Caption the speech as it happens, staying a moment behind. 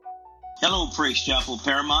Hello, Praise Chapel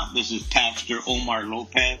Paramount. This is Pastor Omar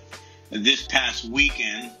Lopez. This past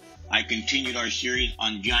weekend, I continued our series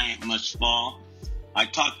on Giant Must Fall. I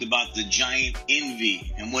talked about the giant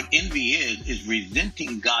envy. And what envy is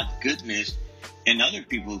resenting God's goodness in other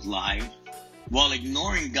people's lives while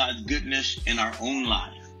ignoring God's goodness in our own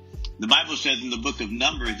life. The Bible says in the book of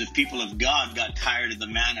Numbers, the people of God got tired of the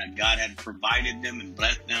manna. God had provided them and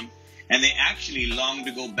blessed them. And they actually longed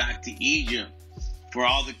to go back to Egypt for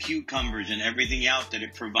all the cucumbers and everything else that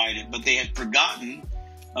it provided. But they had forgotten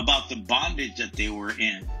about the bondage that they were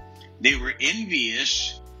in. They were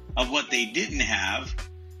envious of what they didn't have,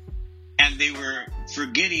 and they were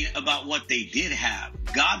forgetting about what they did have.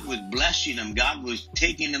 God was blessing them. God was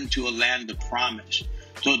taking them to a land of promise.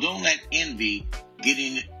 So don't let envy get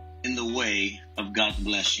in the way of God's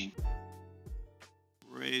blessing.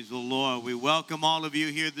 Praise the Lord. We welcome all of you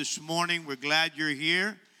here this morning. We're glad you're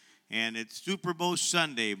here. And it's Super Bowl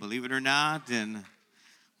Sunday, believe it or not. And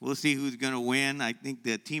we'll see who's going to win. I think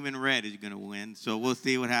the team in red is going to win. So we'll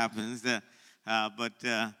see what happens.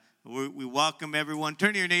 We welcome everyone.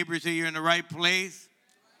 Turn to your neighbors, say you're in the right place,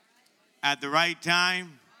 at the right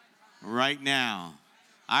time, right now.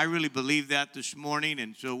 I really believe that this morning.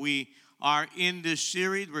 And so we are in this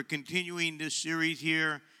series. We're continuing this series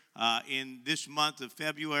here in this month of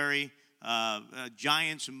February.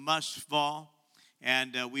 Giants Must Fall.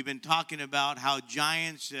 And we've been talking about how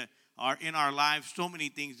giants are in our lives, so many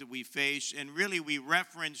things that we face. And really, we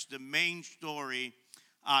reference the main story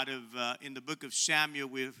out of, in the book of Samuel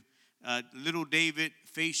with little David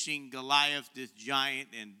facing Goliath, this giant,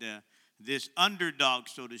 and this underdog,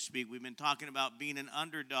 so to speak. We've been talking about being an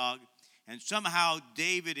underdog. And somehow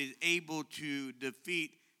David is able to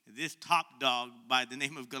defeat this top dog by the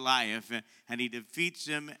name of Goliath. And he defeats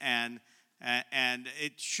him, and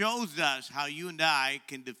it shows us how you and I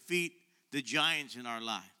can defeat the giants in our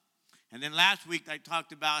life. And then last week I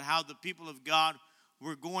talked about how the people of God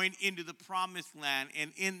were going into the promised land.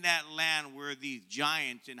 And in that land were these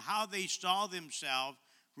giants, and how they saw themselves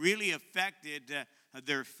really affected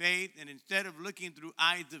their faith. And instead of looking through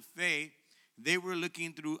eyes of faith, they were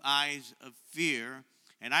looking through eyes of fear.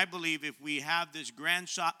 And I believe if we have this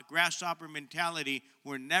grasshopper mentality,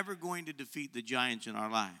 we're never going to defeat the giants in our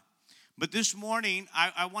life. But this morning,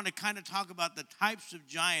 I want to kind of talk about the types of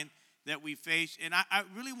giant that we face. And I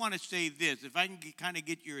really want to say this. If I can kind of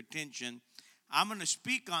get your attention, I'm going to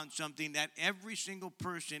speak on something that every single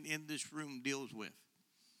person in this room deals with.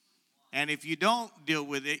 And if you don't deal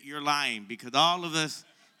with it, you're lying, because all of us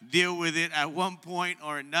deal with it at one point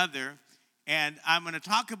or another. And I'm going to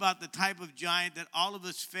talk about the type of giant that all of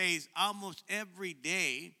us face almost every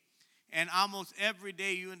day. And almost every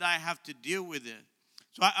day you and I have to deal with it.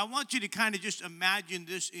 So I want you to kind of just imagine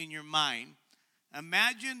this in your mind.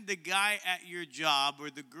 Imagine the guy at your job or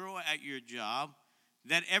the girl at your job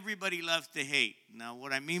that everybody loves to hate. Now,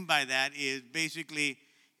 what I mean by that is basically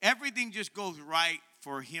everything just goes right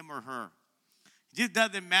for him or her. It just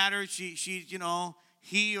doesn't matter. She's,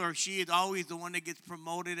 he or she is always the one that gets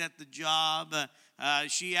promoted at the job.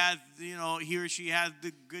 She has, he or she has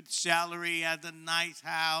the good salary, has a nice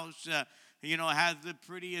house, has the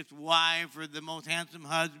prettiest wife or the most handsome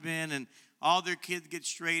husband, and all their kids get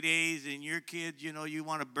straight A's, and your kids, you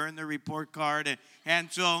want to burn their report card.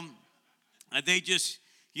 And so they just,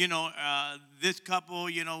 this couple,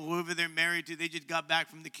 whoever they're married to, they just got back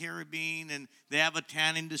from the Caribbean, and they have a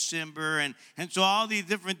tan in December. And so all these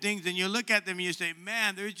different things, and you look at them and you say,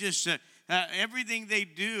 man, they're just, everything they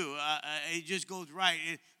do, it just goes right.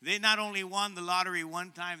 They not only won the lottery one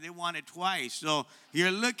time, they won it twice. So you're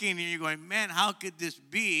looking and you're going, man, how could this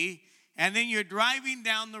be? And then you're driving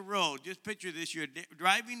down the road. Just picture this. You're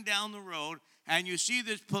driving down the road, and you see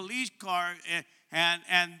this police car, and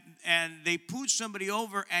they push somebody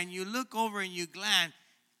over, and you look over and you glance,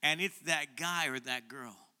 and it's that guy or that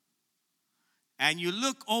girl. And you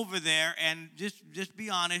look over there, and just be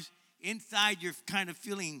honest, inside you're kind of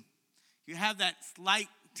feeling, you have that slight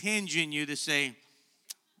tinge in you to say,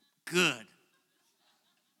 good,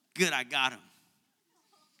 I got him.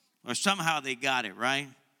 Or somehow they got it, right?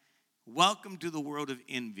 Welcome to the world of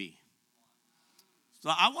envy. So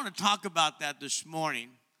I want to talk about that this morning,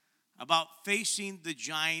 about facing the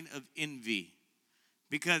giant of envy.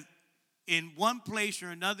 Because in one place or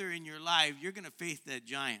another in your life, you're going to face that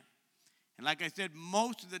giant. And like I said,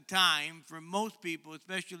 most of the time, for most people,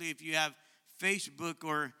 especially if you have Facebook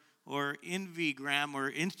or Envygram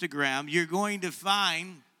or Instagram, you're going to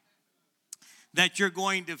find that you're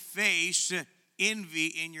going to face envy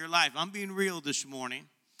in your life. I'm being real this morning.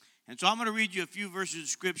 And so I'm going to read you a few verses of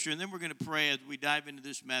Scripture, and then we're going to pray as we dive into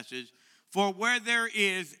this message. For where there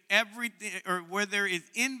is everything, or where there is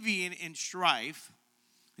envy and strife,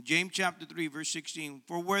 James chapter 3, verse 16,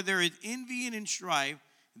 for where there is envy and strife,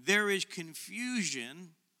 there is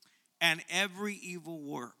confusion and every evil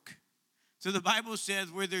work. So the Bible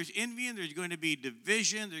says where there's envy, and there's going to be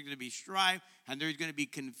division, there's going to be strife, and there's going to be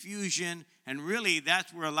confusion. And really,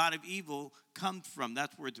 that's where a lot of evil comes from.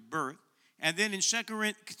 That's where it's birthed. And then in 2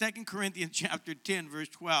 Corinthians chapter 10, verse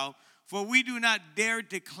 12, for we do not dare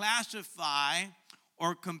to classify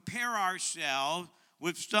or compare ourselves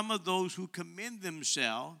with some of those who commend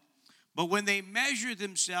themselves, but when they measure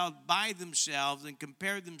themselves by themselves and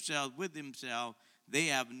compare themselves with themselves, they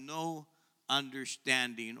have no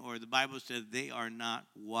understanding, or the Bible says they are not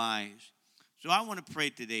wise. So I want to pray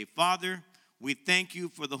today. Father, we thank you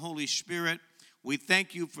for the Holy Spirit. We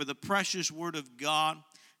thank you for the precious word of God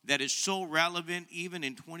that is so relevant even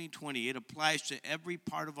in 2020. It applies to every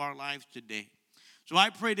part of our lives today. So I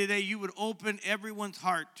pray today you would open everyone's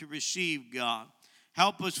heart to receive, God.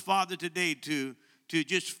 Help us, Father, today to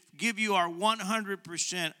just give you our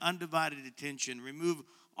 100% undivided attention. Remove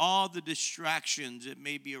all the distractions that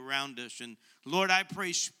may be around us. And Lord, I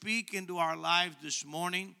pray, speak into our lives this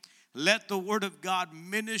morning. Let the word of God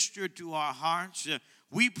minister to our hearts.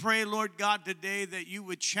 We pray, Lord God, today that you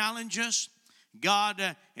would challenge us, God,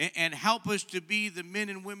 and help us to be the men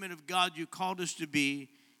and women of God you called us to be,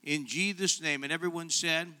 in Jesus' name. And everyone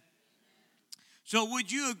said, so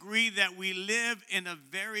would you agree that we live in a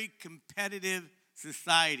very competitive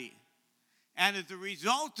society? And as a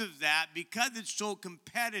result of that, because it's so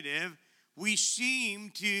competitive, we seem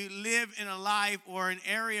to live in a life or an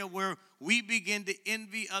area where we begin to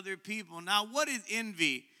envy other people. Now, what is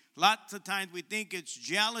envy? Lots of times we think it's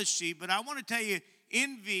jealousy, but I want to tell you,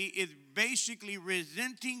 envy is basically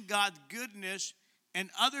resenting God's goodness in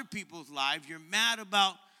other people's lives. You're mad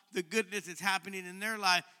about the goodness that's happening in their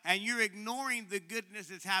life, and you're ignoring the goodness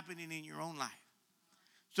that's happening in your own life.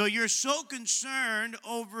 So you're so concerned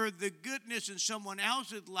over the goodness in someone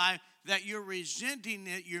else's life that you're resenting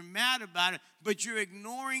it, you're mad about it, but you're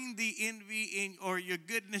ignoring the envy or your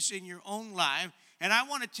goodness in your own life. And I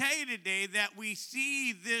want to tell you today that we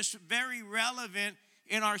see this very relevant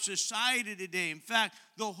in our society today. In fact,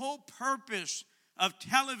 the whole purpose of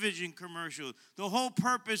television commercials, the whole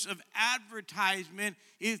purpose of advertisement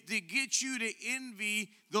is to get you to envy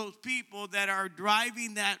those people that are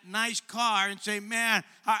driving that nice car and say, man,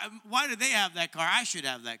 why do they have that car? I should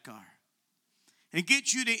have that car. And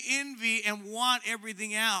get you to envy and want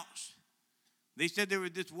everything else. They said there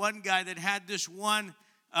was this one guy that had this one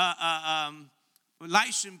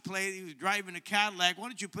license plate. He was driving a Cadillac. Why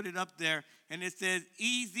don't you put it up there? And it says,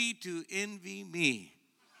 easy to envy me.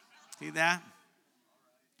 See that?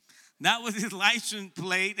 That was his license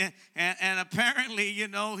plate, and apparently, you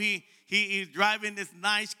know, he's driving this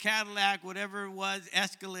nice Cadillac, whatever it was,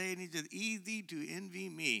 Escalade, and he says, easy to envy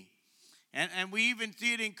me. And we even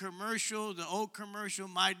see it in commercials, the old commercial,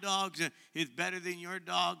 my dog is better than your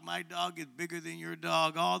dog, my dog is bigger than your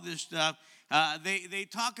dog, all this stuff. They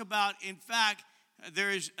talk about, in fact, there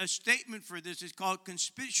is a statement for this. It's called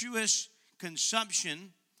conspicuous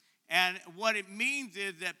consumption, and what it means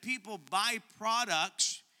is that people buy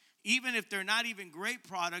products even if they're not even great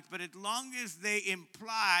products, but as long as they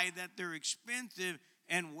imply that they're expensive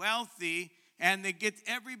and wealthy and they get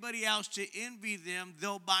everybody else to envy them,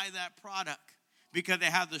 they'll buy that product because it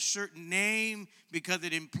has a certain name, because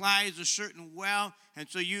it implies a certain wealth. And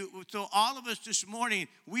so all of us this morning,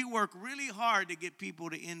 we work really hard to get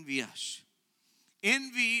people to envy us.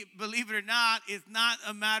 Envy, believe it or not, is not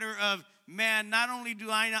a matter of, man, not only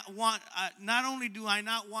do I not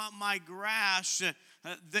want my grass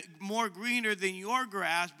more greener than your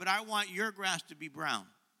grass, but I want your grass to be brown.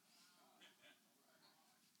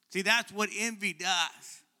 See, that's what envy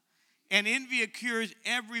does. And envy occurs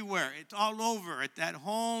everywhere. It's all over. It's at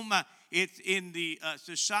home. It's in the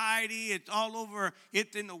society. It's all over.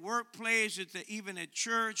 It's in the workplace. It's even at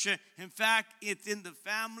church. In fact, it's in the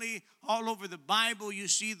family. All over the Bible, you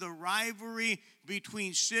see the rivalry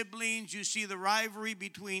between siblings. You see the rivalry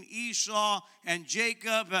between Esau and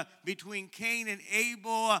Jacob, between Cain and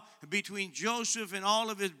Abel, between Joseph and all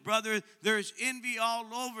of his brothers. There's envy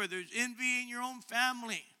all over. There's envy in your own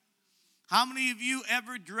family. How many of you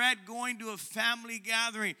ever dread going to a family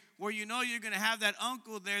gathering where you know you're going to have that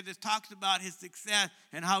uncle there that talks about his success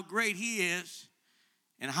and how great he is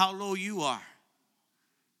and how low you are?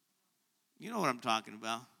 You know what I'm talking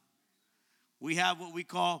about. We have what we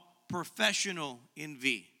call professional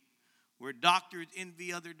envy, where doctors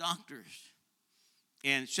envy other doctors,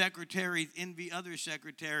 and secretaries envy other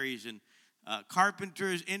secretaries, and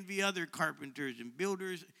carpenters envy other carpenters, and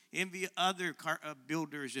builders envy other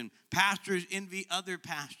builders, and pastors envy other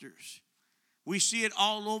pastors. We see it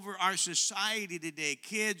all over our society today.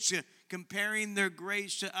 Kids comparing their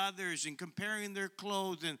grades to others and comparing their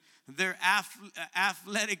clothes and their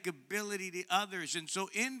athletic ability to others. And so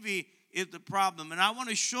envy is the problem. And I want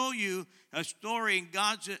to show you a story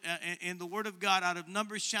in the Word of God out of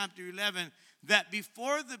Numbers chapter 11, that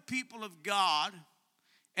before the people of God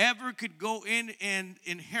ever could go in and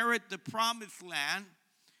inherit the promised land,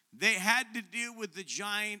 they had to deal with the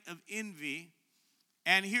giant of envy.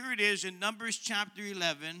 And here it is in Numbers chapter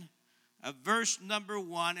 11, verse number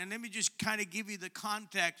 1. And let me just kind of give you the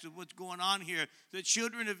context of what's going on here. The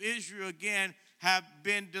children of Israel, again, have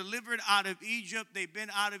been delivered out of Egypt. They've been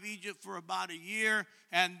out of Egypt for about a year.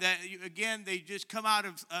 And again, they just come out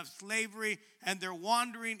of slavery, and they're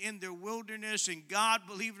wandering in their wilderness. And God,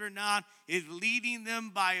 believe it or not, is leading them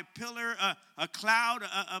by a pillar of cloud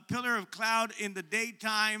in the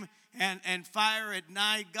daytime and fire at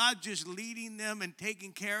night. God just leading them and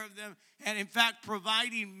taking care of them. And in fact,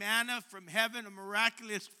 providing manna from heaven, a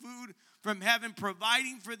miraculous food from heaven,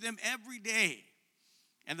 providing for them every day.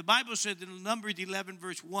 And the Bible says in Numbers 11,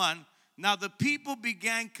 verse 1, now the people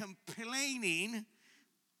began complaining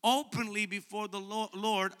openly before the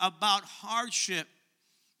Lord about hardship.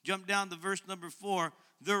 Jump down to verse number 4.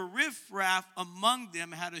 The riffraff among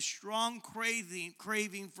them had a strong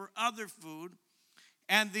craving for other food.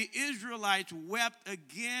 And the Israelites wept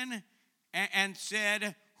again and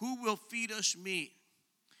said, who will feed us meat?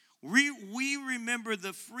 We remember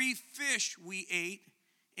the free fish we ate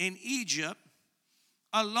in Egypt,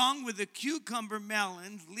 along with the cucumber,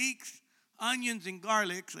 melons, leeks, onions, and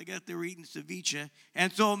garlics. I guess they were eating ceviche.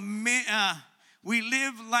 And so we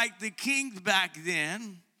lived like the kings back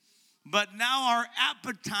then, but now our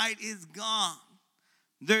appetite is gone.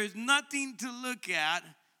 There's nothing to look at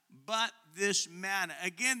but this manna.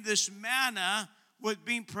 Again, this manna was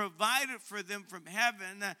being provided for them from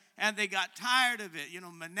heaven, and they got tired of it. You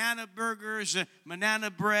know, banana burgers,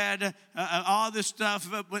 banana bread, all this stuff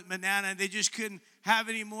with banana, and they just couldn't have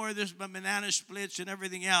any more of this banana splits and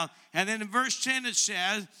everything else. And then in verse 10 it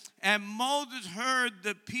says, and Moses heard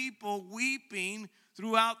the people weeping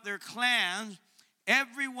throughout their clans,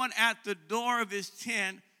 everyone at the door of his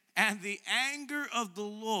tent, and the anger of the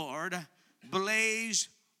Lord blazed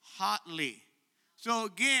hotly. So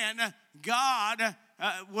again, God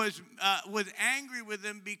was angry with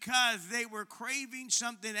them because they were craving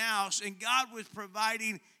something else, and God was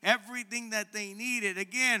providing everything that they needed.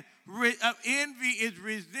 Again, envy is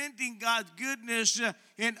resenting God's goodness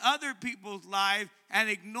in other people's lives and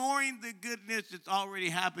ignoring the goodness that's already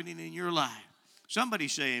happening in your life. Somebody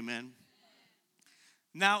say amen.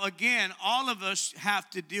 Now again, all of us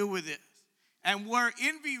have to deal with it. And where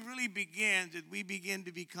envy really begins is we begin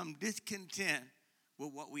to become discontent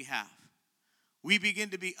with what we have. We begin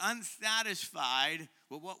to be unsatisfied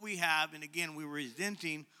with what we have, and again, we're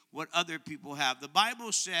resenting what other people have. The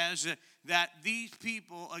Bible says that these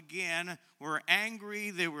people, again, were angry,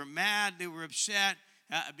 they were mad, they were upset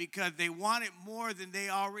because they wanted more than they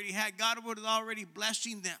already had. God was already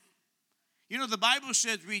blessing them. You know, the Bible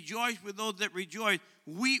says, rejoice with those that rejoice,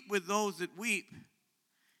 weep with those that weep.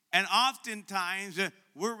 And oftentimes,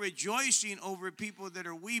 we're rejoicing over people that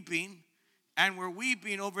are weeping, and we're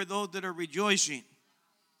weeping over those that are rejoicing.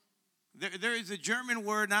 There is a German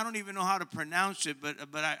word, and I don't even know how to pronounce it, but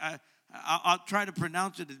I'll try to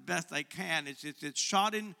pronounce it as best I can. It's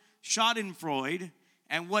Schadenfreude,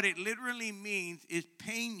 and what it literally means is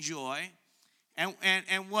pain joy, and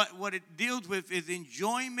what it deals with is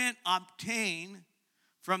enjoyment obtained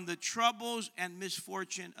from the troubles and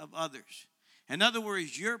misfortune of others. In other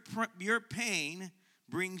words, your pain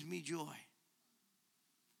brings me joy.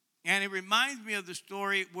 And it reminds me of the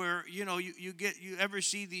story where, you know, you ever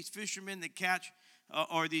see these fishermen that catch,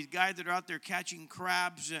 or these guys that are out there catching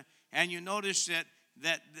crabs, and you notice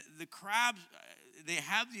that the crabs, they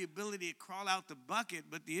have the ability to crawl out the bucket,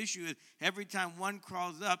 but the issue is every time one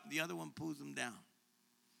crawls up, the other one pulls them down.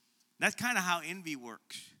 That's kind of how envy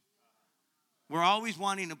works. We're always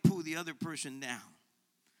wanting to pull the other person down.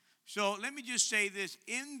 So let me just say this.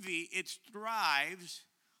 Envy, it thrives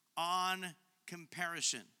on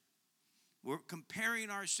comparison. We're comparing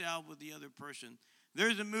ourselves with the other person.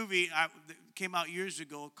 There's a movie that came out years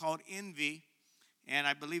ago called Envy, and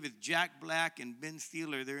I believe it's Jack Black and Ben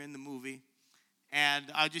Stiller. They're in the movie. And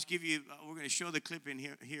I'll just give you, we're going to show the clip in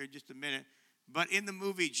here in just a minute. But in the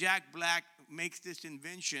movie, Jack Black makes this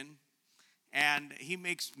invention, and he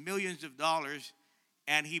makes millions of dollars,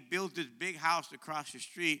 and he builds this big house across the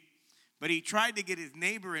street. But he tried to get his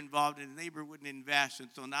neighbor involved, and his neighbor wouldn't invest. And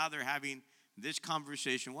so now they're having this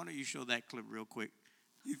conversation. Why don't you show that clip real quick?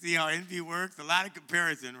 You see how envy works? A lot of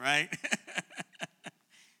comparison, right?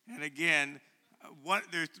 And again,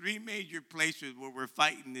 there's three major places where we're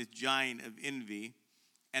fighting this giant of envy.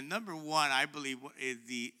 And number one, I believe,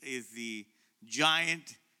 is the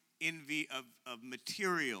giant envy of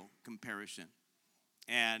material comparison.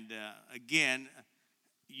 And again,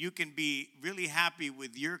 you can be really happy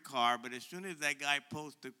with your car, but as soon as that guy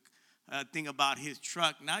posts a thing about his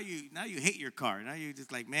truck, now you hate your car. Now you're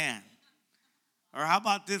just like, man. Or how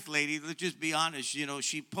about this lady? Let's just be honest. You know,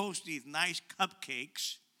 she posts these nice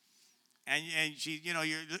cupcakes, and she, you know,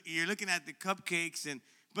 you're looking at the cupcakes,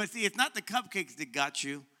 but see, it's not the cupcakes that got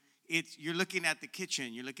you. You're looking at the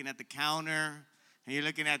kitchen. You're looking at the counter. And you're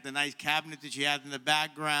looking at the nice cabinet that she has in the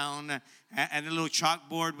background and a little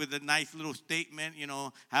chalkboard with a nice little statement, you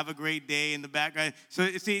know, have a great day in the background. So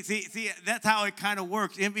see, that's how it kind of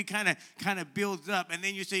works. Envy kind of builds up. And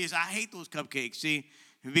then you say, I hate those cupcakes, see,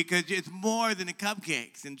 because it's more than the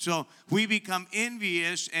cupcakes. And so we become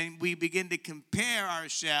envious and we begin to compare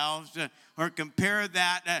ourselves or compare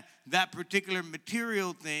that particular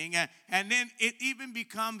material thing. And then it even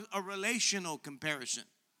becomes a relational comparison.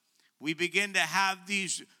 We begin to have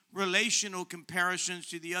these relational comparisons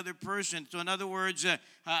to the other person. So in other words,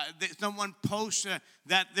 someone posts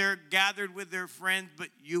that they're gathered with their friends, but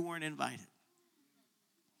you weren't invited.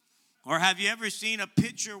 Or have you ever seen a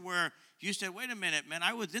picture where you said, wait a minute, man,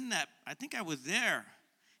 I was in that. I think I was there.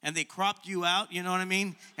 And they cropped you out, you know what I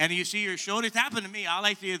mean? And you see your shoulder. It's happened to me. All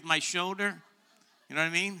I see is my shoulder. You know what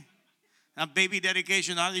I mean? Now, baby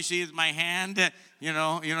dedication, all you see is my hand. You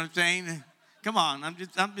know what I'm saying? Come on, I'm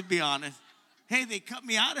to be honest. Hey, they cut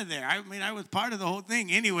me out of there. I mean, I was part of the whole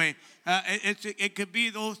thing. Anyway, it could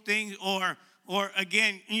be those things, or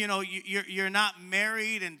again, you know, you're not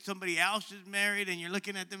married and somebody else is married, and you're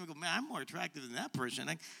looking at them and go, man, I'm more attractive than that person.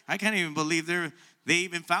 I can't even believe they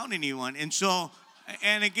even found anyone. And so,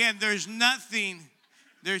 and again, there's nothing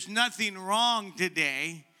wrong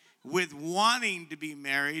today with wanting to be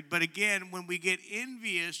married, but again, when we get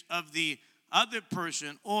envious of the other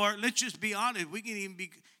person, or let's just be honest, we can even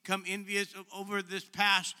become envious over this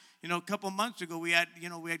past, you know, a couple months ago, we had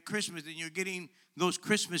Christmas, and you're getting those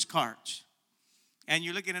Christmas cards, and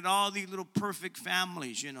you're looking at all these little perfect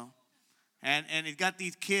families, you know, and it got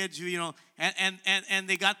these kids who, you know, and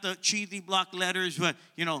they got the cheesy block letters, but,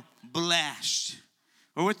 you know, blessed.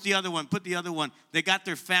 Or what's the other one? Put the other one. They got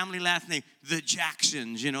their family last name, the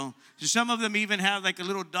Jacksons, you know. So some of them even have like a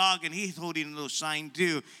little dog, and he's holding a little sign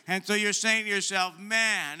too. And so you're saying to yourself,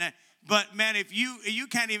 man, if you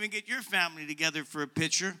can't even get your family together for a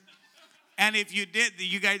picture. And if you did,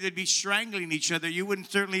 you guys would be strangling each other. You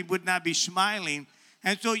would not be smiling.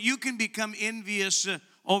 And so you can become envious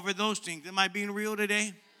over those things. Am I being real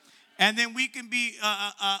today? And then we can be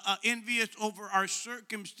envious over our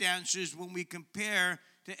circumstances when we compare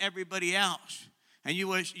to everybody else. And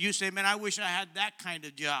you say, man, I wish I had that kind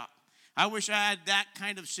of job. I wish I had that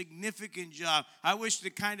kind of significant job. I wish the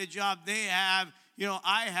kind of job they have, you know,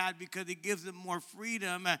 I had, because it gives them more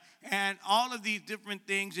freedom and all of these different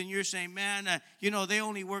things. And you're saying, man, you know, they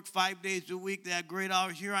only work 5 days a week. They have great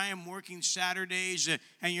hours. Here I am working Saturdays,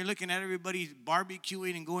 and you're looking at everybody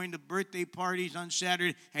barbecuing and going to birthday parties on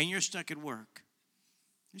Saturday, and you're stuck at work.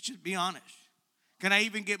 Let's just be honest. Can I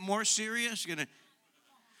even get more serious?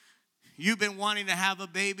 You've been wanting to have a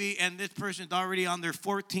baby, and this person's already on their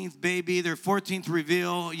 14th baby, their 14th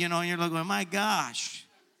reveal, you know, and you're like, oh, my gosh.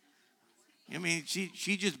 I mean,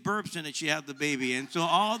 she just burps in it, she had the baby. And so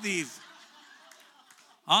all these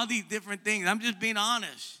different things, I'm just being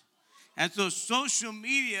honest. And so social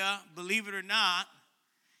media, believe it or not,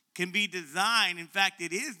 can be designed, in fact,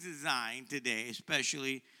 it is designed today,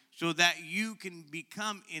 especially, so that you can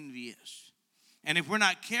become envious. And if we're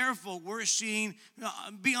not careful, we're seeing,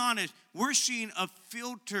 be honest, we're seeing a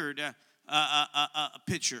filtered a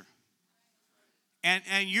picture.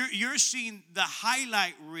 And you're seeing the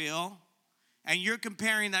highlight reel, and you're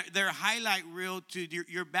comparing their highlight reel to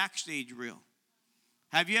your backstage reel.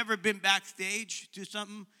 Have you ever been backstage to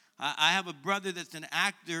something? I have a brother that's an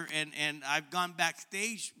actor, and I've gone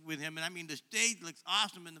backstage with him. And I mean, the stage looks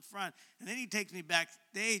awesome in the front. And then he takes me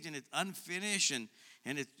backstage, and it's unfinished,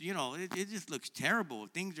 and it's, you know, it just looks terrible.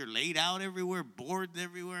 Things are laid out everywhere, boards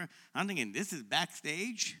everywhere. I'm thinking, this is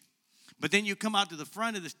backstage? But then you come out to the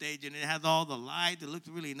front of the stage, and it has all the lights. It looks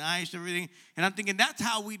really nice, everything. And I'm thinking, that's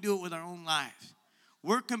how we do it with our own lives.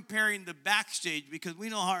 We're comparing the backstage because we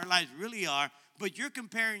know how our lives really are, but you're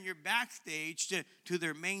comparing your backstage to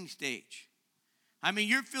their main stage. I mean,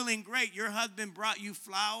 you're feeling great. Your husband brought you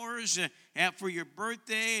flowers for your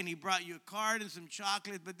birthday, and he brought you a card and some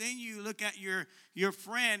chocolate. But then you look at your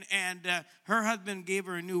friend, and her husband gave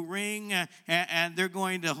her a new ring, and they're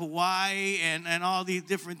going to Hawaii and all these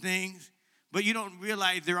different things. But you don't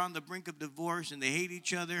realize they're on the brink of divorce, and they hate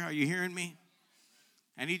each other. Are you hearing me?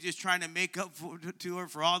 And he's just trying to make up to her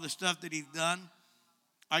for all the stuff that he's done.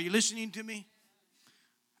 Are you listening to me?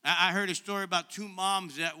 I heard a story about two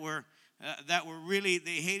moms that were really,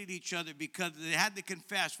 they hated each other because they had to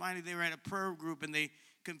confess. Finally, they were at a prayer group, and they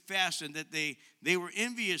confessed, and that they were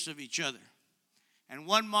envious of each other. And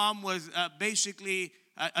one mom was basically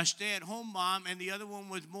a stay-at-home mom, and the other one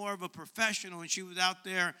was more of a professional, and she was out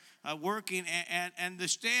there working. And the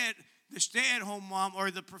stay-at-home mom,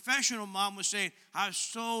 or the professional mom, was saying, "I'm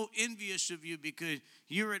so envious of you because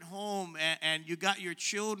you're at home and you got your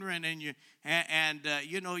children, and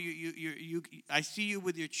I see you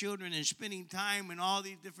with your children and spending time and all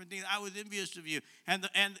these different things. I was envious of you." And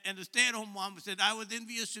the stay-at-home mom said, "I was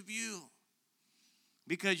envious of you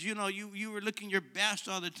because you were looking your best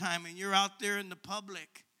all the time, and you're out there in the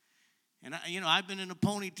public. And I've been in a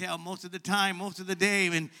ponytail most of the time, most of the day,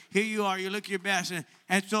 and here you are, you look your best."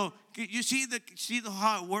 And so you see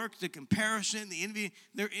how it works, the comparison, the envy.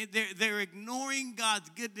 They're ignoring God's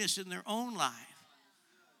goodness in their own life,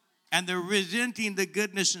 and they're resenting the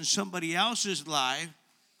goodness in somebody else's life.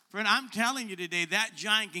 Friend, I'm telling you today, that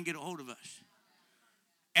giant can get a hold of us.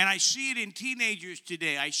 And I see it in teenagers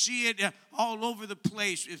today. I see it all over the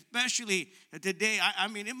place, especially today. I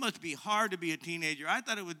mean, it must be hard to be a teenager. I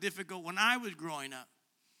thought it was difficult when I was growing up.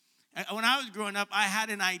 When I was growing up, I had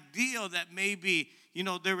an ideal that maybe,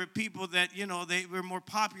 there were people that, they were more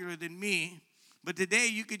popular than me. But today,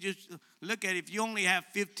 you could just look at it. If you only have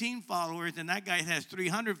 15 followers and that guy has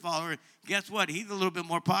 300 followers, guess what? He's a little bit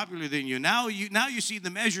more popular than you. Now you see the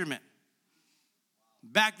measurement.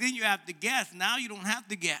 Back then you have to guess. Now you don't have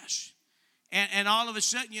to guess. And all of a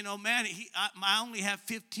sudden, I only have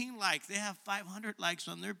 15 likes. They have 500 likes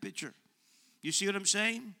on their picture. You see what I'm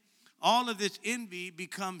saying? All of this envy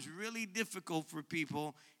becomes really difficult for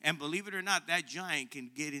people. And believe it or not, that giant can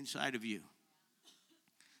get inside of you.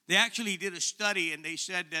 They actually did a study, and they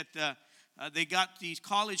said that they got these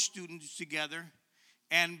college students together.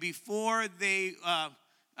 And before they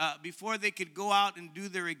could go out and do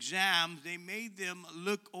their exams, they made them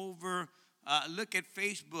look at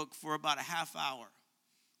Facebook for about a half hour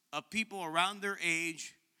of people around their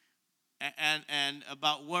age and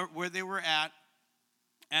about where they were at.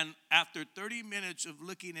 And after 30 minutes of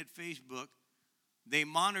looking at Facebook, they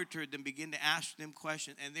monitored them, began to ask them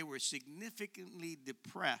questions, and they were significantly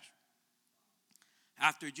depressed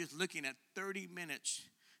after just looking at 30 minutes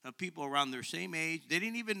of people around their same age. They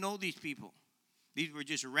didn't even know these people. These were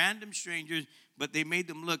just random strangers, but they made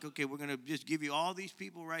them look, okay, we're going to just give you all these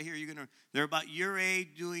people right here. They're about your age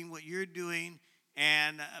doing what you're doing,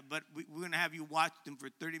 but we're going to have you watch them for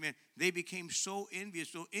 30 minutes. They became so envious.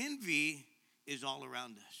 So envy is all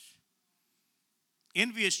around us.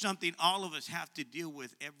 Envy is something all of us have to deal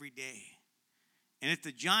with every day. And it's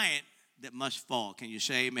the giant that must fall. Can you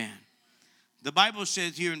say amen? The Bible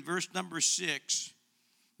says here in verse number 6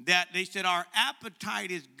 that they said our appetite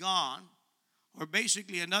is gone. Or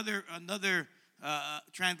basically another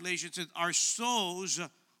translation says our souls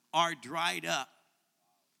are dried up.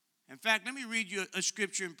 In fact, let me read you a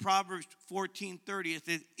scripture in Proverbs 14:30. It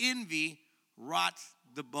says, envy rots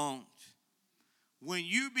the bones. When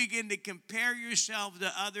you begin to compare yourself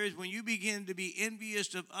to others, when you begin to be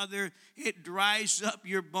envious of others, it dries up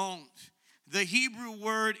your bones. The Hebrew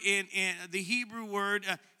word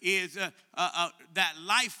is that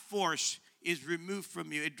life force is removed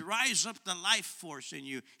from you. It dries up the life force in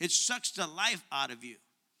you. It sucks the life out of you.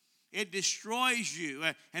 It destroys you.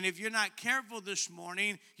 And if you're not careful this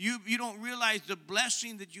morning, you don't realize the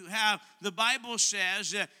blessing that you have. The Bible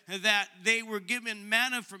says that they were given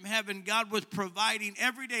manna from heaven. God was providing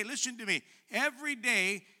every day. Listen to me. Every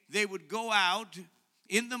day they would go out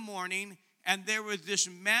in the morning, and there was this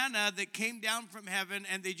manna that came down from heaven,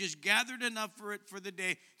 and they just gathered enough for it for the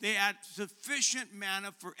day. They had sufficient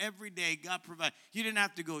manna for every day. God provided. You didn't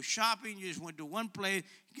have to go shopping. You just went to one place,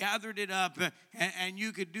 gathered it up, and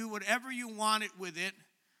you could do whatever you wanted with it.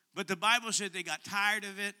 But the Bible said they got tired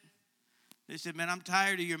of it. They said, man, I'm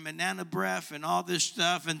tired of your banana breath and all this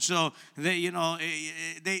stuff. And so they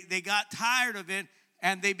got tired of it,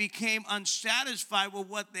 and they became unsatisfied with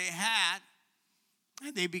what they had.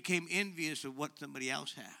 And they became envious of what somebody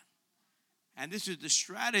else had. And this is the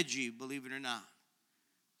strategy, believe it or not.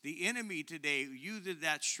 The enemy today uses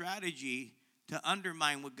that strategy to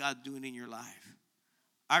undermine what God's doing in your life.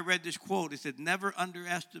 I read this quote. It said, never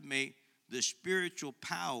underestimate the spiritual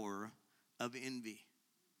power of envy.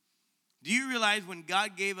 Do you realize when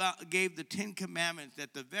God gave the 10 commandments,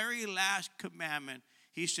 that the very last commandment,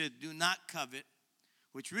 he said, do not covet,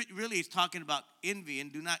 which really is talking about envy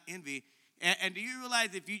and do not envy. And do you realize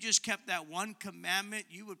if you just kept that one commandment,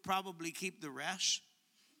 you would probably keep the rest?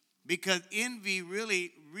 Because envy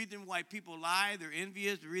really, reason why people lie, they're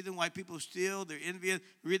envious. The reason why people steal, they're envious.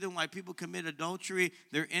 The reason why people commit adultery,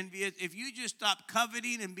 they're envious. If you just stop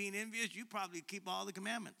coveting and being envious, you probably keep all the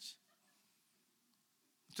commandments.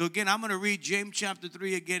 So again, I'm going to read James chapter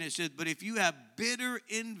 3 again. It says, but if you have bitter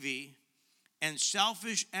envy and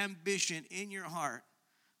selfish ambition in your heart,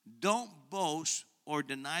 don't boast or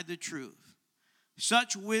deny the truth.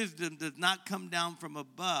 Such wisdom does not come down from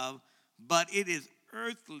above, but it is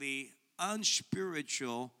earthly,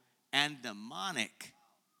 unspiritual, and demonic.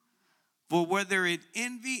 For where there is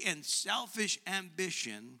envy and selfish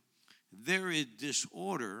ambition, there is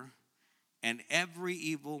disorder and every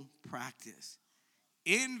evil practice.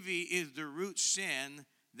 Envy is the root sin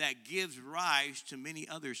that gives rise to many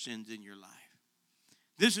other sins in your life.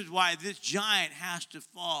 This is why this giant has to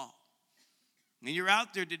fall. And you're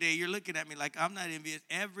out there today, you're looking at me like I'm not envious.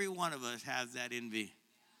 Every one of us has that envy.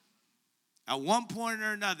 At one point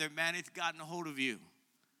or another, man, it's gotten a hold of you.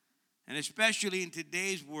 And especially in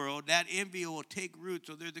today's world, that envy will take root.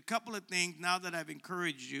 So there's a couple of things now that I've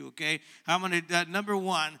encouraged you, okay? I'm going to, number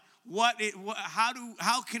one,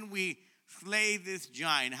 how can we slay this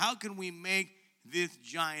giant? How can we make this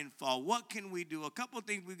giant fall? What can we do? A couple of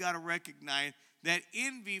things we got to recognize, that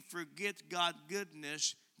envy forgets God's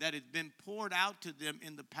goodness that has been poured out to them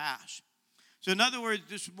in the past. So in other words,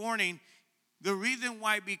 this morning, the reason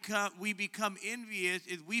why we become envious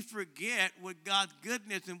is we forget what God's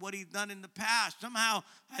goodness and what he's done in the past. Somehow,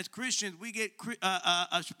 as Christians, we get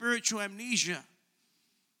a spiritual amnesia.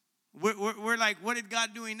 We're like, what is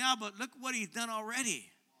God doing now? But look what he's done already.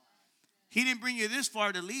 He didn't bring you this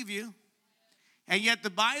far to leave you. And yet the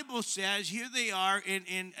Bible says, here they are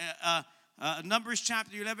in Numbers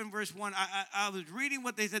chapter 11, verse 1. I was reading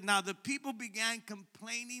what they said. Now the people began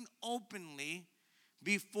complaining openly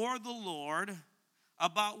before the Lord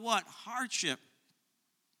about what? Hardship.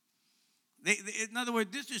 In other words,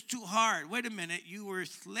 this is too hard. Wait a minute. You were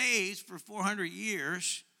slaves for 400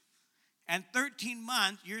 years, and 13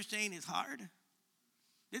 months you're saying is hard?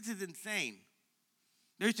 This is insane.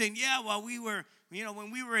 They're saying, yeah, well,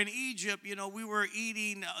 when we were in Egypt, we were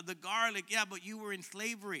eating the garlic. Yeah, but you were in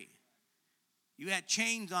slavery. You had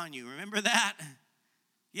chains on you. Remember that?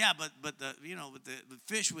 Yeah, but the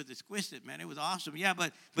fish was exquisite, man. It was awesome. Yeah,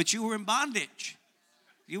 but you were in bondage.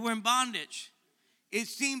 You were in bondage. It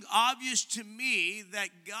seemed obvious to me that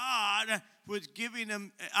God was giving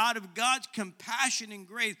them, out of God's compassion and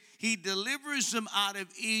grace, he delivers them out of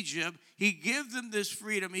Egypt. He gives them this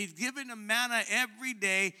freedom. He's giving them manna every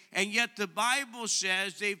day, and yet the Bible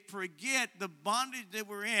says they forget the bondage they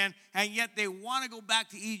were in, and yet they want to go back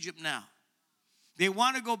to Egypt now. They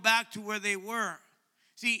want to go back to where they were.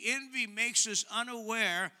 See, envy makes us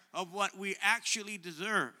unaware of what we actually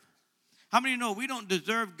deserve. How many know we don't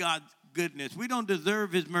deserve God's goodness? We don't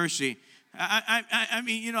deserve his mercy. I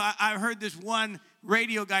mean, I heard this one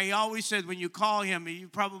radio guy. He always says when you call him, you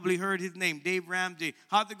probably heard his name, Dave Ramsey.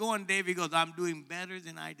 How's it going, Dave? He goes, I'm doing better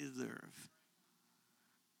than I deserve.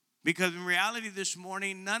 Because in reality this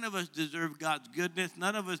morning, none of us deserve God's goodness.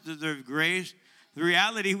 None of us deserve grace. The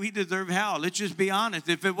reality, we deserve hell. Let's just be honest.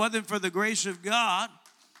 If it wasn't for the grace of God,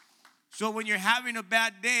 so when you're having a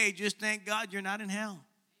bad day, just thank God you're not in hell.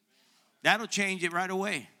 That'll change it right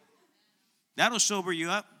away. That'll sober you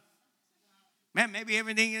up. Man, maybe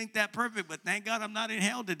everything ain't that perfect, but thank God I'm not in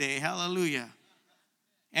hell today. Hallelujah.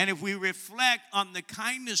 And if we reflect on the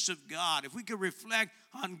kindness of God, if we could reflect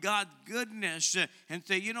on God's goodness and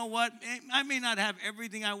say, you know what, I may not have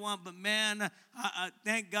everything I want, but man,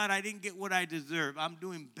 thank God I didn't get what I deserve. I'm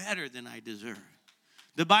doing better than I deserve.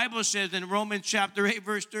 The Bible says in Romans chapter 8,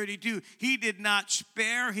 verse 32, he did not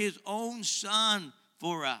spare his own son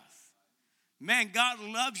for us. Man, God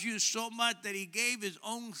loves you so much that he gave his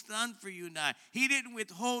own son for you and I. He didn't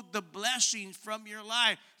withhold the blessings from your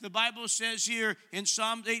life. The Bible says here in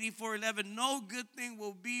Psalms 84:11, no good thing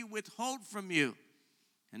will be withheld from you.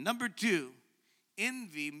 And number two,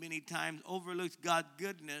 envy many times overlooks God's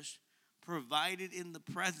goodness provided in the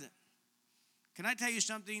present. Can I tell you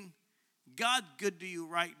something? God's good to you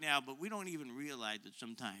right now, but we don't even realize it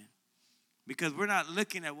sometimes. Because we're not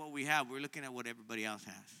looking at what we have, we're looking at what everybody else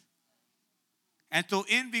has. And so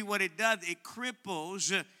envy, what it does, it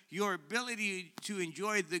cripples your ability to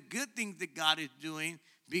enjoy the good things that God is doing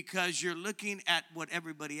because you're looking at what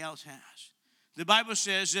everybody else has. The Bible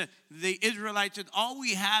says the Israelites said, all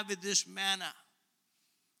we have is this manna.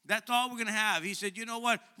 That's all we're going to have. He said, you know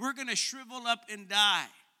what? We're going to shrivel up and die.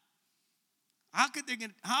 How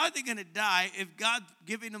are they going to die if God's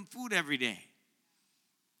giving them food every day?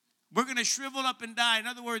 We're going to shrivel up and die. In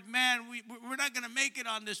other words, man, we're not going to make it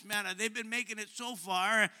on this manna. They've been making it so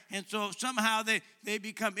far, and so somehow they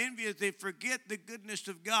become envious. They forget the goodness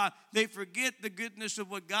of God. They forget the goodness of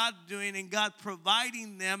what God's doing and God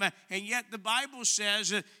providing them. And yet the Bible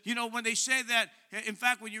says, when they say that, in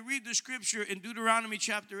fact, when you read the scripture in Deuteronomy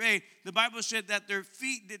chapter 8, the Bible said that their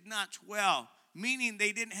feet did not swell, meaning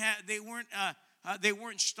they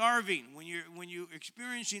weren't starving. When you're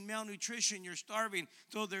experiencing malnutrition, you're starving.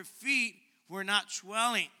 So their feet were not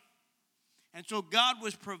swelling. And so God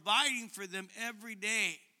was providing for them every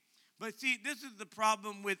day. But see, this is the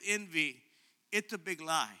problem with envy. It's a big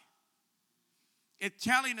lie. It's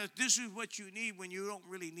telling us this is what you need when you don't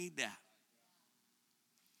really need that.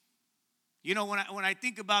 When I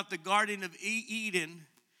think about the Garden of Eden,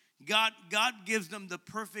 God gives them the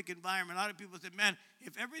perfect environment. A lot of people say, man,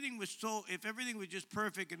 if everything was just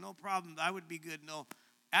perfect and no problem, I would be good. No,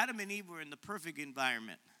 Adam and Eve were in the perfect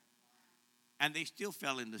environment. And they still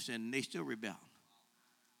fell into sin and they still rebelled.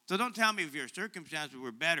 So don't tell me if your circumstances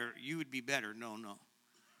were better, you would be better. No.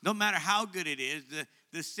 No matter how good it is,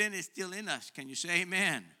 the sin is still in us. Can you say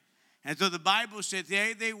amen? And so the Bible says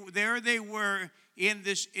there they were in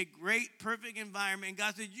this great, perfect environment. And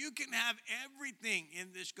God said, you can have everything in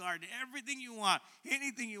this garden, everything you want,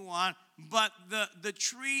 anything you want, but the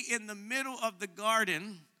tree in the middle of the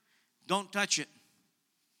garden, don't touch it.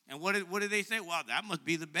 And what did they say? Well, that must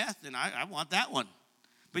be the best, and I want that one.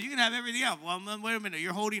 But you can have everything else. Well, wait a minute,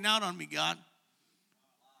 you're holding out on me, God.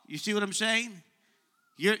 You see what I'm saying?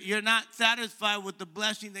 You're not satisfied with the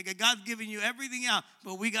blessing that God's giving you everything else,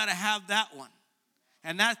 but we got to have that one.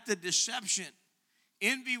 And that's the deception.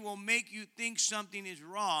 Envy will make you think something is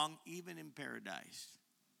wrong, even in paradise.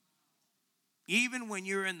 Even when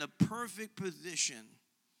you're in the perfect position,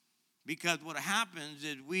 because what happens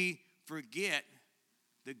is we forget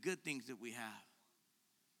the good things that we have.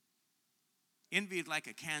 Envy is like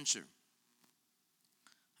a cancer.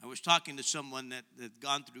 I was talking to someone that's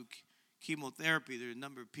gone through chemotherapy. There are a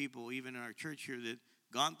number of people, even in our church here, that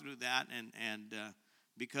gone through that and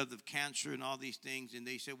because of cancer and all these things. And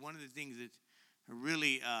they said one of the things that's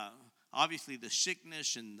really, obviously the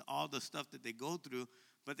sickness and all the stuff that they go through,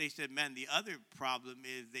 but they said, man, the other problem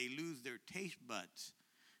is they lose their taste buds.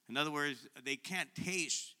 In other words, they can't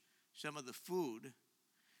taste some of the food,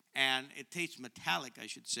 and it tastes metallic, I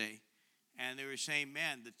should say. And they were saying,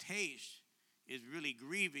 man, the taste is really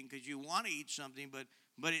grieving because you want to eat something,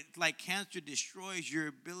 but it's like cancer destroys your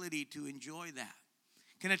ability to enjoy that.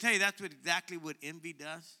 Can I tell you that's exactly what envy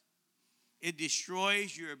does? It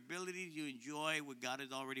destroys your ability to enjoy what God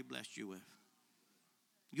has already blessed you with.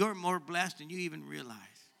 You're more blessed than you even realize.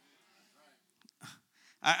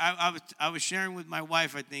 I was sharing with my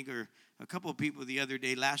wife, I think, or a couple of people the other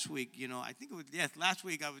day, last week, last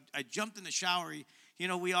week I jumped in the shower. You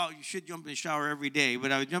should jump in the shower every day,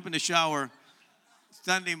 but I would jump in the shower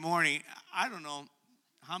Sunday morning. I don't know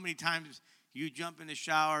how many times you jump in the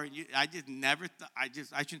shower. I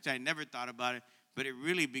shouldn't say I never thought about it, but it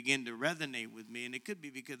really began to resonate with me. And it could be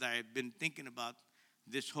because I had been thinking about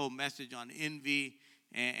this whole message on envy.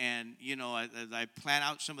 And as I plan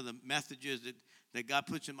out some of the messages that God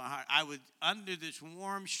puts in my heart, I was under this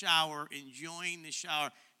warm shower, enjoying the shower.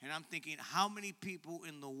 And I'm thinking, how many people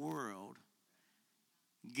in the world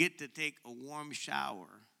get to take a warm shower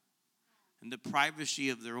in the privacy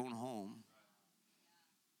of their own home?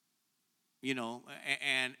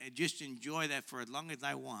 And just enjoy that for as long as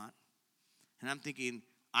I want. And I'm thinking,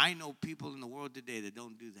 I know people in the world today that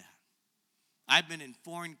don't do that. I've been in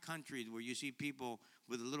foreign countries where you see people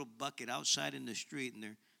with a little bucket outside in the street, and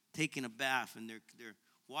they're taking a bath, and they're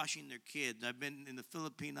washing their kids. I've been in the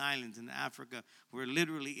Philippine Islands in Africa where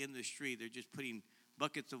literally in the street, they're just putting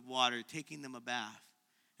buckets of water, taking them a bath.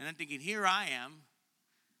 And I'm thinking, here I am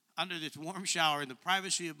under this warm shower in the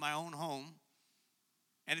privacy of my own home.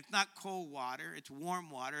 And it's not cold water, it's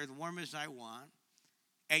warm water, as warm as I want.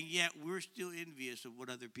 And yet we're still envious of what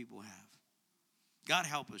other people have. God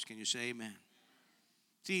help us, can you say amen?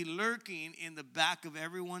 See, lurking in the back of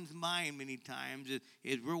everyone's mind many times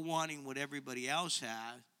is we're wanting what everybody else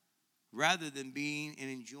has rather than being and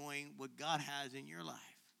enjoying what God has in your life.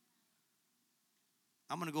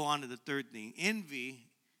 I'm going to go on to the third thing. Envy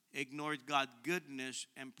ignores God's goodness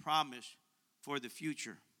and promise for the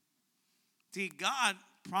future. See, God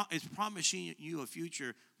is promising you a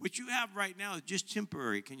future. What you have right now is just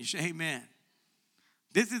temporary. Can you say amen?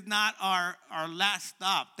 This is not our last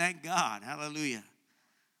stop, thank God. Hallelujah.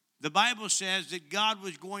 The Bible says that God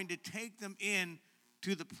was going to take them in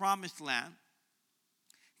to the promised land.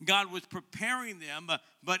 God was preparing them,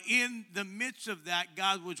 but in the midst of that,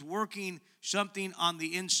 God was working something on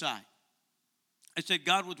the inside. I said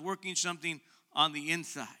God was working something on the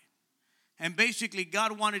inside. And basically,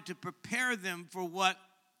 God wanted to prepare them for what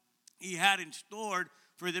he had in store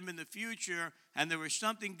for them in the future. And there was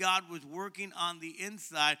something God was working on the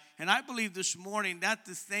inside. And I believe this morning that's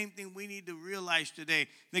the same thing we need to realize today.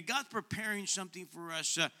 That God's preparing something for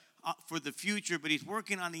us for the future, but he's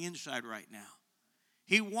working on the inside right now.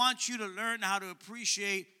 He wants you to learn how to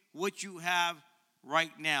appreciate what you have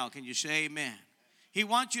right now. Can you say amen? He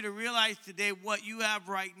wants you to realize today what you have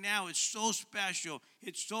right now is so special.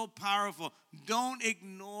 It's so powerful. Don't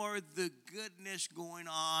ignore the goodness going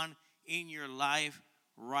on in your life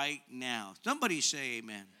right now. Somebody say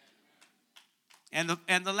amen. And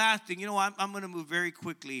the last thing, I'm going to move very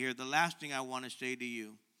quickly here. The last thing I want to say to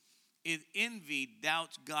you is envy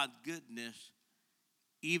doubts God's goodness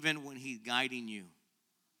even when he's guiding you.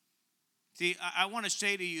 See, I want to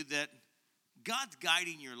say to you that God's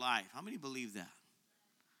guiding your life. How many believe that?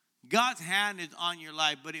 God's hand is on your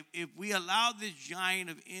life, but if we allow this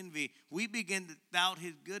giant of envy, we begin to doubt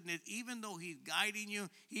his goodness, even though he's guiding you,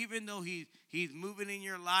 even though he's moving in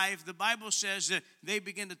your life. The Bible says that they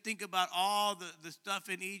begin to think about all the stuff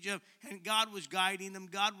in Egypt, and God was guiding them.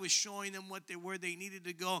 God was showing them where they needed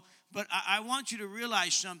to go. But I want you to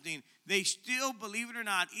realize something. They still, believe it or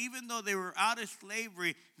not, even though they were out of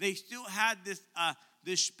slavery, they still had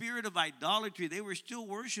this spirit of idolatry. They were still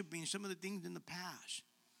worshiping some of the things in the past.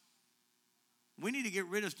 We need to get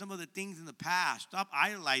rid of some of the things in the past. Stop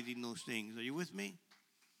idolizing those things. Are you with me?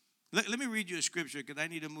 Let me read you a scripture because I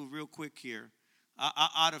need to move real quick here.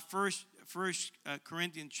 Out of First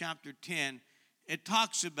Corinthians chapter 10, it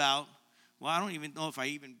talks about, I don't even know if I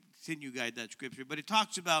even sent you guys that scripture, but it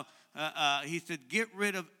talks about, he said, get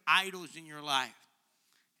rid of idols in your life.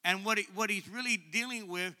 And what he's really dealing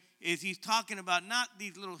with is he's talking about not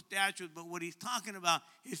these little statues, but what he's talking about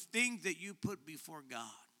is things that you put before God.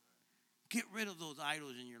 Get rid of those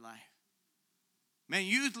idols in your life. Man,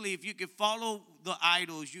 usually if you can follow the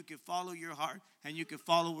idols, you can follow your heart and you can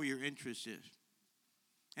follow where your interest is.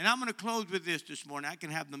 And I'm going to close with this morning. I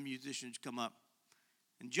can have the musicians come up.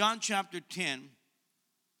 In John chapter 10,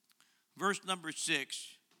 verse number 6,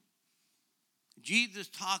 Jesus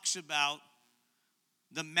talks about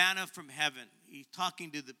the manna from heaven. He's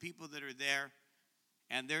talking to the people that are there,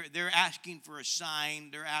 and they're asking for a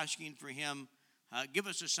sign. They're asking for him. Give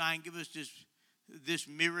us a sign, give us this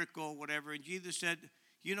miracle, whatever. And Jesus said,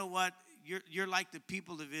 you know what? You're like the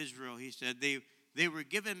people of Israel. He said they were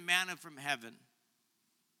given manna from heaven,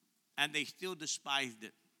 and they still despised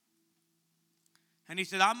it. And he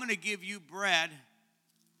said, I'm going to give you bread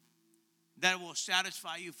that will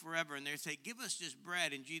satisfy you forever. And they say, give us this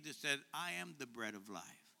bread. And Jesus said, I am the bread of life.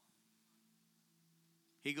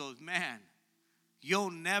 He goes, man,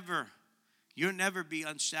 you'll never be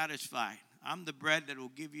unsatisfied. I'm the bread that will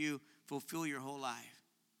fulfill your whole life.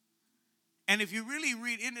 And if you really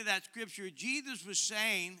read into that scripture, Jesus was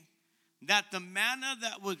saying that the manna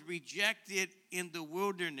that was rejected in the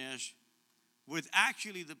wilderness was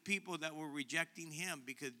actually the people that were rejecting him,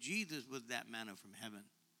 because Jesus was that manna from heaven.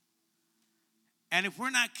 And if we're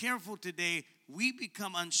not careful today, we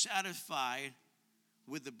become unsatisfied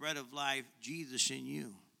with the bread of life, Jesus in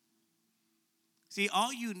you. See,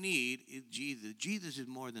 all you need is Jesus. Jesus is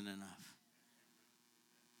more than enough.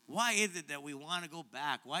 Why is it that we want to go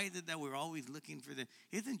back? Why is it that we're always looking for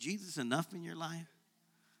isn't Jesus enough in your life?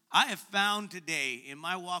 I have found today in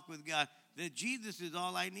my walk with God that Jesus is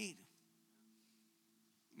all I need.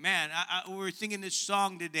 Man, we were singing this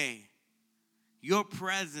song today. Your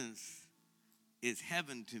presence is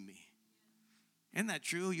heaven to me. Isn't that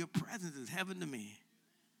true? Your presence is heaven to me.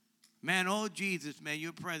 Man, oh Jesus, man,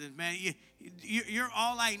 your presence. Man, you're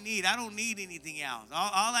all I need. I don't need anything else.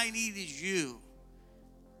 All I need is you.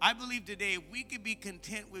 I believe today if we could be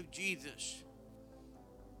content with Jesus,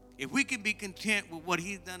 if we can be content with what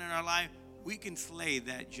he's done in our life, we can slay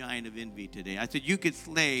that giant of envy today. I said you could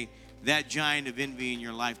slay that giant of envy in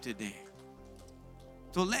your life today.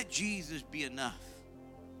 So let Jesus be enough.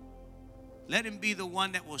 Let him be the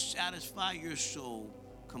one that will satisfy your soul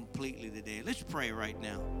completely today. Let's pray right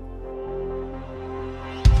now.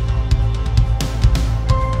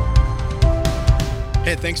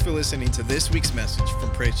 Hey, thanks for listening to this week's message from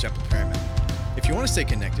Praise Chapel Paramount. If you want to stay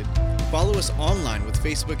connected, follow us online with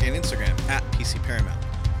Facebook and Instagram at PC Paramount,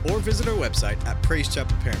 or visit our website at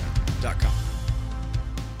praisechapelparamount.com.